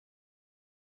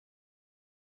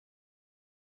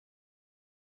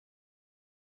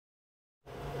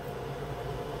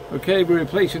Okay, we're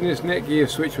replacing this Netgear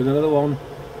switch with another one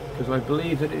because I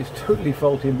believe that it's totally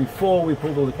faulty, and before we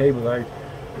pulled all the cables out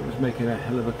it was making a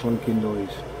hell of a clunking noise.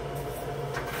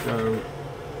 So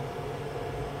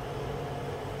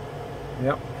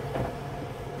yep,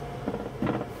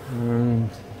 and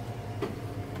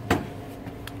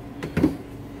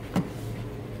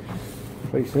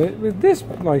replacing it with this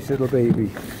nice little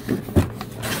baby.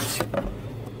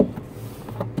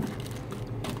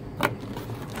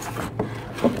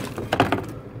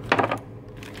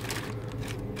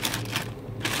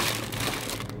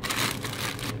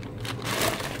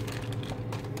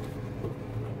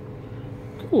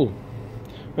 Cool.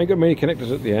 I ain't got many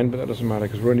connectors at the end, but that doesn't matter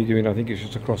because we're only doing, I think it's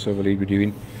just a crossover lead we're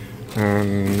doing.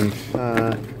 And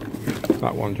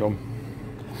that one, John.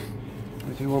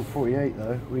 We do want 48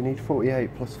 though. We need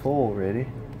 48 plus 4 really.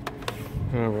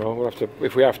 Oh well, we'll have to,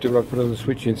 if we have to, we'll have to put another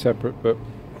switch in separate, but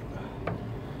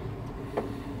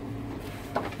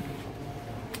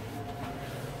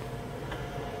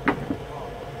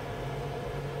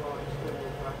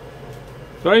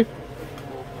sorry?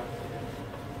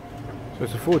 So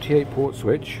it's a 48 port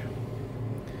switch.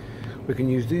 We can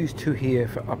use these two here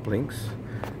for uplinks,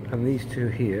 and these two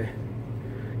here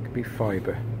can be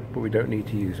fibre, but we don't need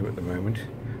to use them at the moment.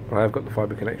 But I have got the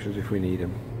fibre connections if we need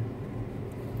them.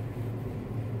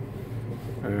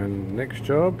 And next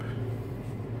job,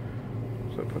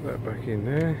 so put that back in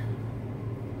there,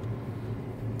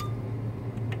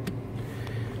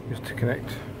 just to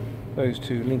connect those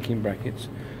two linking brackets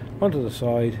onto the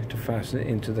side to fasten it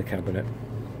into the cabinet.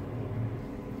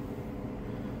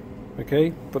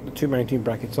 Okay, put the two mounting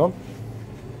brackets on.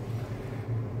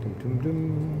 Dum, dum,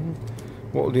 dum.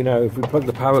 What we'll do now, if we plug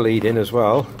the power lead in as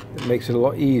well, it makes it a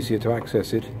lot easier to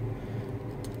access it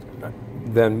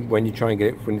than when you try and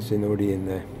get it when it's already in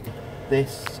there.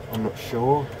 This, I'm not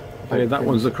sure. Okay, that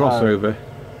one's the crossover.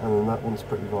 And then that one's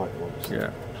pretty right one. So.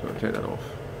 Yeah, so I'll take that off.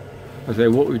 I say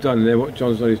what we've done there, what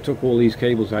John's done is took all these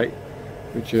cables out,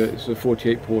 which is a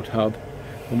 48 port hub,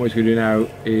 and what he's going to do now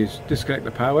is disconnect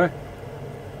the power.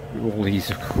 All these,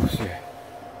 of course, yeah.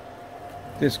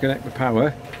 Disconnect the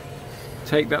power,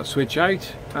 take that switch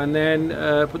out, and then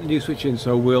put the new switch in.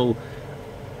 So we'll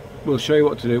show you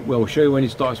what to do. Well, we'll show you when he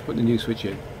starts putting the new switch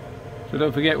in. So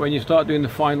don't forget, when you start doing the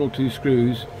final two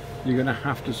screws, you're going to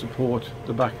have to support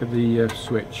the back of the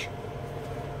switch.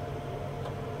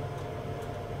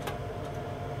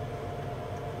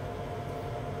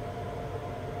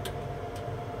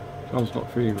 John's not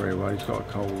feeling very well, he's got a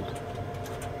cold.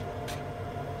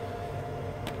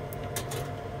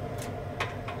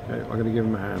 Okay, I'm going to give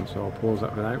him a hand, so I'll pause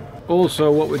that one out.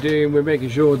 Also, what we're doing, we're making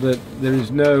sure that there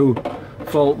is no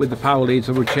fault with the power lead,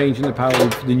 so we're changing the power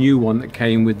lead for the new one that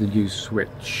came with the new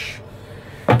switch,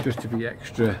 just to be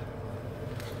extra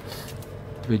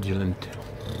vigilant.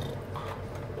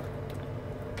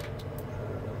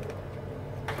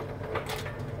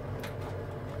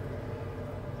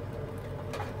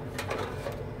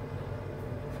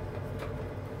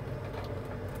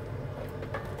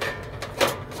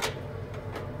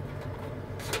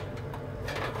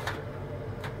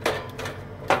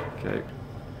 Okay,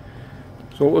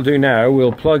 so what we'll do now,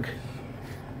 we'll plug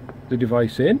the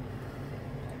device in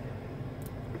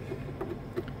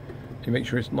to make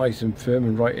sure it's nice and firm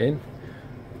and right in.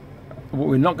 But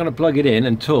we're not going to plug it in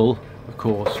until, of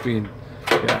course,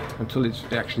 until it's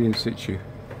actually in situ.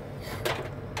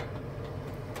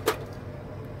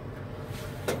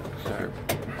 So,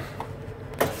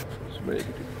 ready to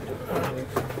do that.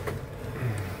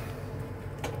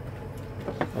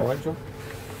 All right, John.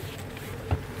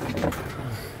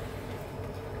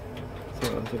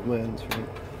 I think my hand's right.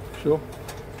 Sure.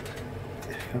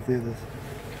 Have the others.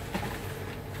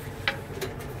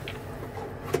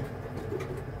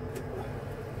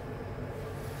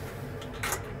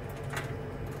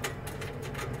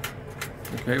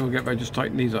 Okay, we'll get by just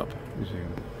tighten these up.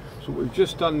 So what we've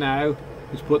just done now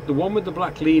is put the one with the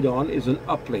black lead on is an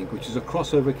uplink, which is a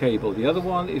crossover cable. The other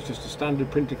one is just a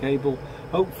standard printer cable.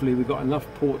 Hopefully we've got enough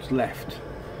ports left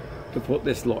to put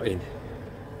this lot in.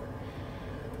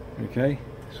 Okay,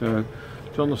 so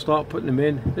John will start putting them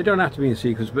in. They don't have to be in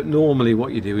sequence, but normally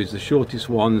what you do is the shortest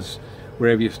ones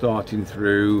wherever you're starting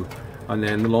through, and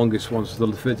then the longest ones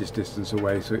the furthest distance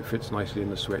away, so it fits nicely in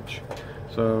the switch.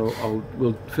 So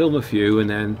we'll film a few, and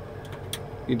then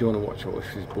you don't want to watch all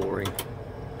this, it's boring.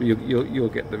 But you'll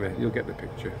get the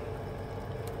picture.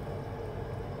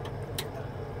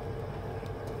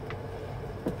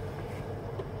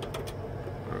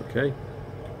 Okay.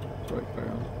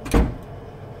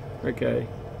 Okay.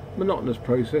 Monotonous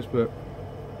process, but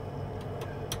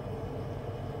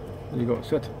you've got to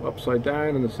set upside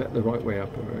down and set the right way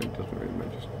up. It doesn't really matter.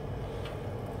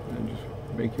 and just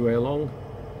make your way along.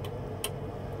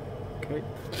 Okay,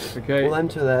 okay. Well, them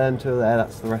two there,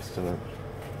 that's the rest of them.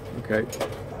 Okay,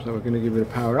 so we're going to give it a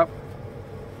power up,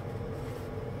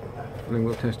 and then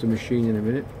we'll test the machine in a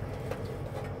minute.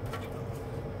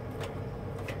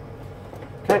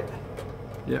 Okay.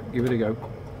 Yep, give it a go.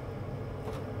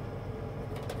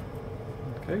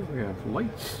 Okay, we have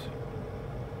lights.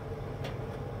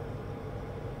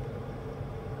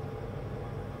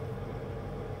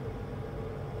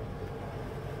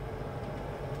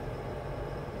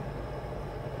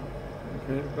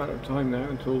 Okay, about out of time now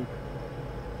until it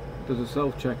does a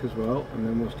self-check as well, and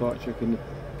then we'll start checking the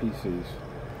PCs.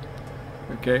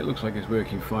 Okay, it looks like it's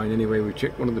working fine anyway. We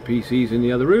checked one of the PCs in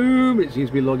the other room, it seems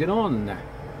to be logging on.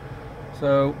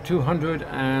 So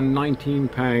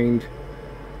 £219,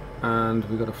 and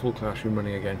we've got a full classroom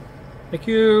running again. Thank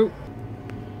you!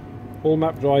 All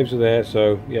map drives are there,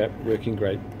 so yeah, working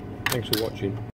great. Thanks for watching.